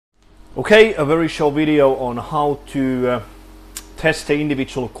Okay, a very short video on how to test the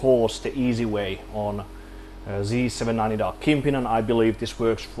individual cores the easy way on Z790 KINGPIN, and I believe this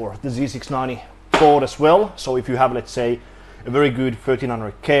works for the Z690 board as well. So if you have, let's say, a very good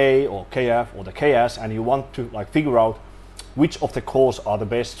 1300K or KF or the KS, and you want to figure out which of the cores are the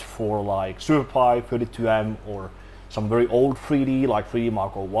best for like SuperPi, 32M, or some very old 3D like 3D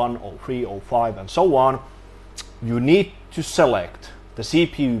Mark 01, 03, 05 and so on, you need to select the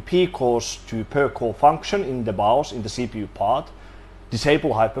CPU P cores to per core function in the BIOS in the CPU part,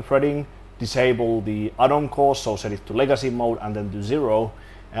 disable hyperthreading, disable the add-on cores, so set it to legacy mode and then do 0,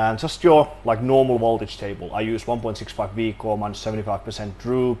 and just your normal voltage table. I use 1.65 V core minus 75%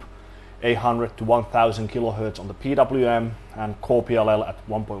 droop, 800 to 1000 kilohertz on the PWM, and core PLL at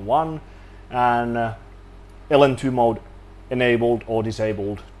 1.1, and LN2 mode enabled or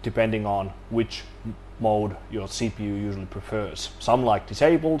disabled depending on which mode your CPU usually prefers. Some like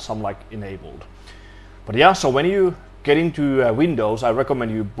disabled, some like enabled. But yeah, so when you get into Windows, I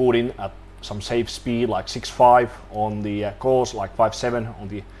recommend you boot in at some safe speed like 6.5 on the cores, like 5.7 on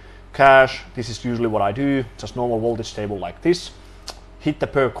the cache. This is usually what I do, just normal voltage table like this. Hit the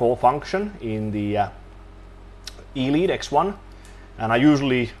per core function in the Eleet X1, and I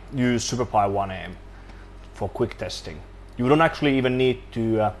usually use SuperPi 1M for quick testing. You don't actually even need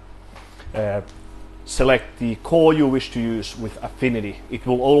to select the core you wish to use with affinity. It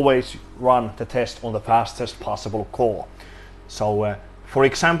will always run the test on the fastest possible core. So for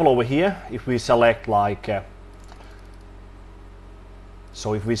example, over here, if we select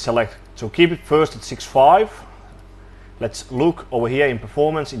so keep it first at 6.5. Let's look over here in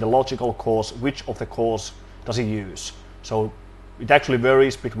performance in the logical cores, which of the cores does it use. So it actually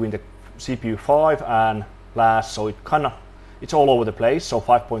varies between the CPU 5 and last, so it's all over the place, so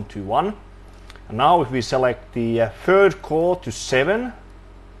 5.21. And now if we select the third core to 7,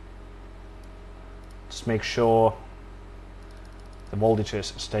 just make sure the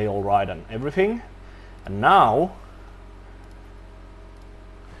voltages stay all right and everything. And now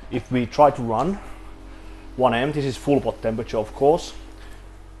if we try to run 1M, this is full pot temperature of course,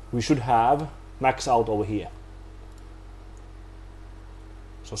 we should have max out over here.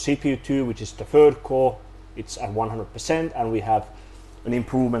 So CPU 2, which is the third core, it's at 100%, and we have an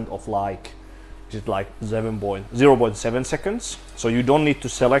improvement of 0.7 seconds. So you don't need to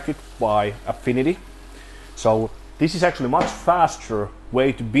select it by affinity. So this is actually much faster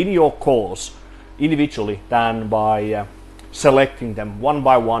way to bin your cores individually than by selecting them one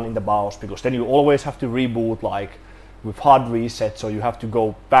by one in the BIOS, because then you always have to reboot with hard reset, so you have to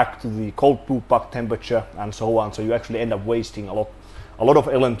go back to the cold boot back temperature and so on. So you actually end up wasting a lot of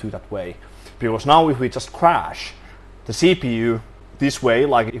LN2 that way. Because now if we just crash the CPU this way,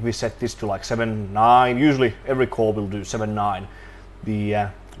 like if we set this to 7.9, usually every core will do 7.9.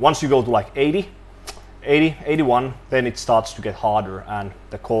 Once you go to 80, 81, then it starts to get harder and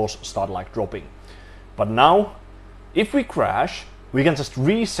the cores start dropping. But now if we crash, we can just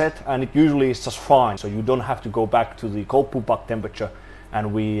reset and it usually is just fine. So you don't have to go back to the cold boot back temperature,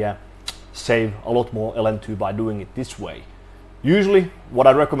 and we save a lot more LN2 by doing it this way. Usually what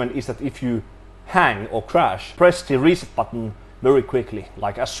I recommend is that if you hang or crash, press the reset button very quickly,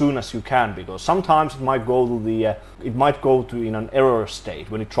 as soon as you can, because sometimes it might go to in an error state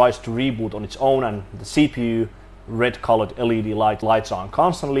when it tries to reboot on its own, and the CPU red colored LED lights on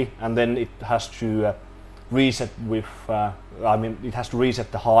constantly, and then it has to reset with it has to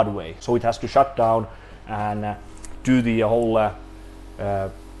reset the hard way. So it has to shut down and do the whole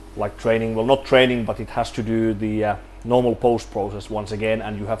training, well, not training, but it has to do the normal post process once again,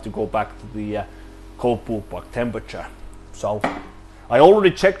 and you have to go back to the cold boot back temperature. So I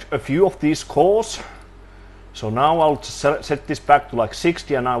already checked a few of these cores, so now I'll set this back to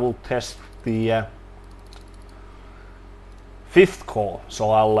 60, and I will test the fifth core.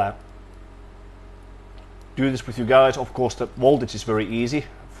 So I'll do this with you guys. Of course the voltage is very easy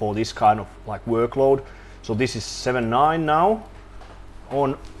for this kind of workload. So this is 7.9 now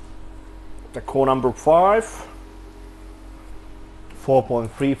on the core number 5,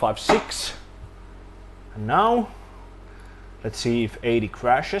 4.356, and now let's see if 80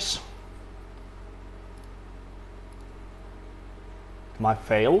 crashes. It might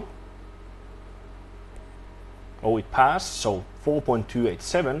fail. Oh, it passed, so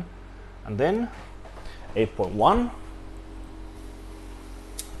 4.287, and then 8.1.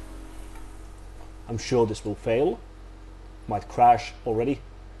 I'm sure this will fail. Might crash already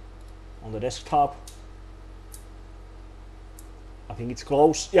on the desktop. I think it's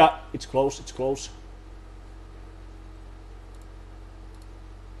close. Yeah, it's close, it's close.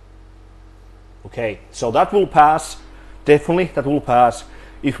 Okay, so that will pass. Definitely that will pass.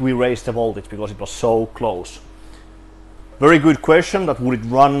 if we raise the voltage, because it was so close. Very good question, that would it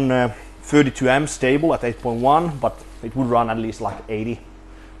run 32 amps stable at 8.1, but it would run at least like 8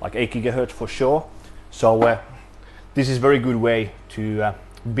 gigahertz for sure. So this is very good way to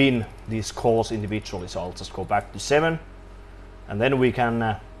bin these cores individually. So I'll just go back to 7, and then we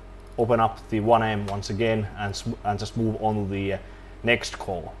can open up the 1M once again and just move on to the next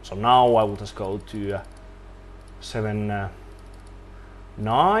core. So now I will just go to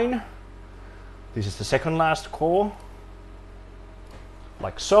 790. This is the second last core,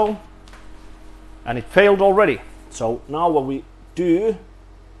 like so, and it failed already. So now what we do,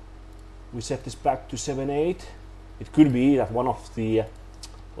 we set this back to 7.8. It could be that one of the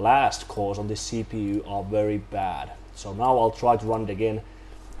last cores on this CPU are very bad. So now I'll try to run it again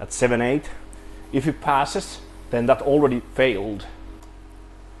at 7.8. If it passes, then that already failed.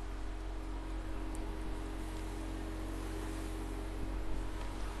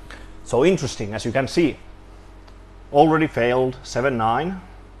 So interesting, as you can see, already failed 7.9.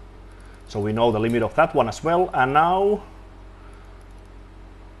 So we know the limit of that one as well. And now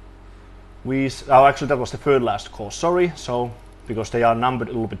actually that was the third last core, sorry. So because they are numbered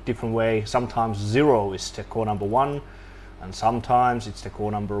a little bit different way, sometimes 0 is the core number 1, and sometimes it's the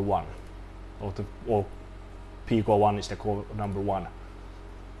core number 1, or P core 1 is the core number 1.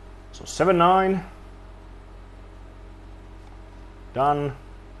 So 7.9, done,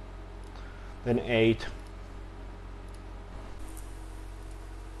 then 8.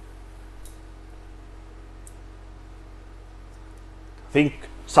 I think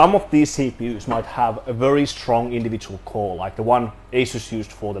some of these CPUs might have a very strong individual core, like the one Asus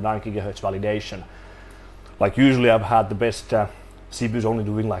used for the 9 GHz validation. Like usually I've had the best CPUs only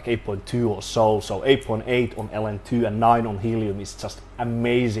doing like 8.2 or so 8.8 on LN2 and 9 on Helium is just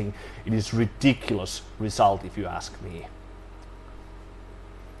amazing. It is ridiculous result if you ask me.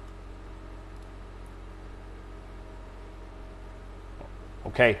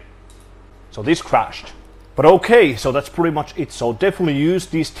 Okay, so this crashed. But okay, so that's pretty much it. So definitely use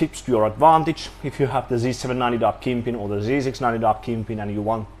these tips to your advantage. If you have the Z790 KINGPIN or the Z690 KINGPIN and you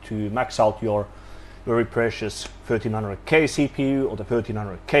want to max out your very precious 1300K CPU or the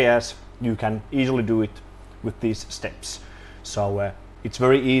 1300KS, you can easily do it with these steps. So it's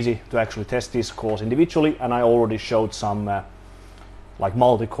very easy to actually test these cores individually, and I already showed some like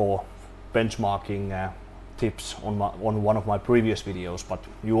multi-core benchmarking tips on one of my previous videos, but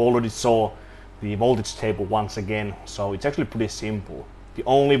you already saw the voltage table once again. So it's actually pretty simple. The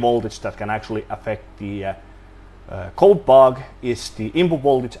only voltage that can actually affect the code bug is the input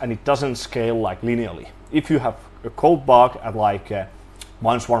voltage, and it doesn't scale like linearly. If you have a code bug at like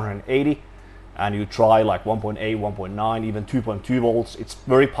minus 180 and you try like 1.8, 1.9, even 2.2 volts, it's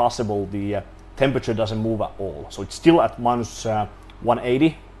very possible the temperature doesn't move at all. So it's still at minus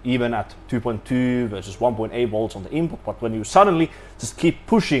 180 even at 2.2 versus 1.8 volts on the input, but when you suddenly just keep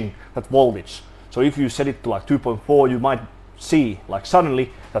pushing that voltage, so if you set it to like 2.4, you might see like suddenly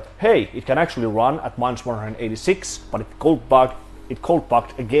that, hey, it can actually run at minus 186, but it cold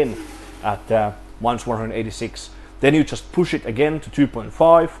bugged again at minus 186. Then you just push it again to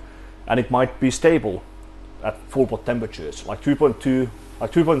 2.5 and it might be stable at full pot temperatures, like 2.2,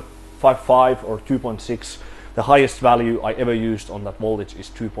 like 2.55 or 2.6. The highest value I ever used on that voltage is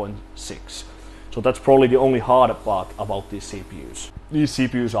 2.6. So that's probably the only hard part about these CPUs. These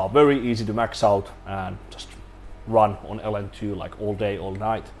CPUs are very easy to max out and just run on LN2 like all day, all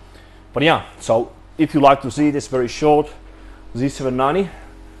night. But yeah, so if you like to see this very short Z790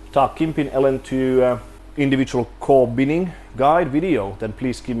 KINGPIN LN2 individual core binning guide video, then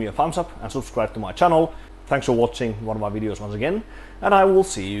please give me a thumbs up and subscribe to my channel. Thanks for watching one of my videos once again, and I will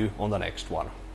see you on the next one.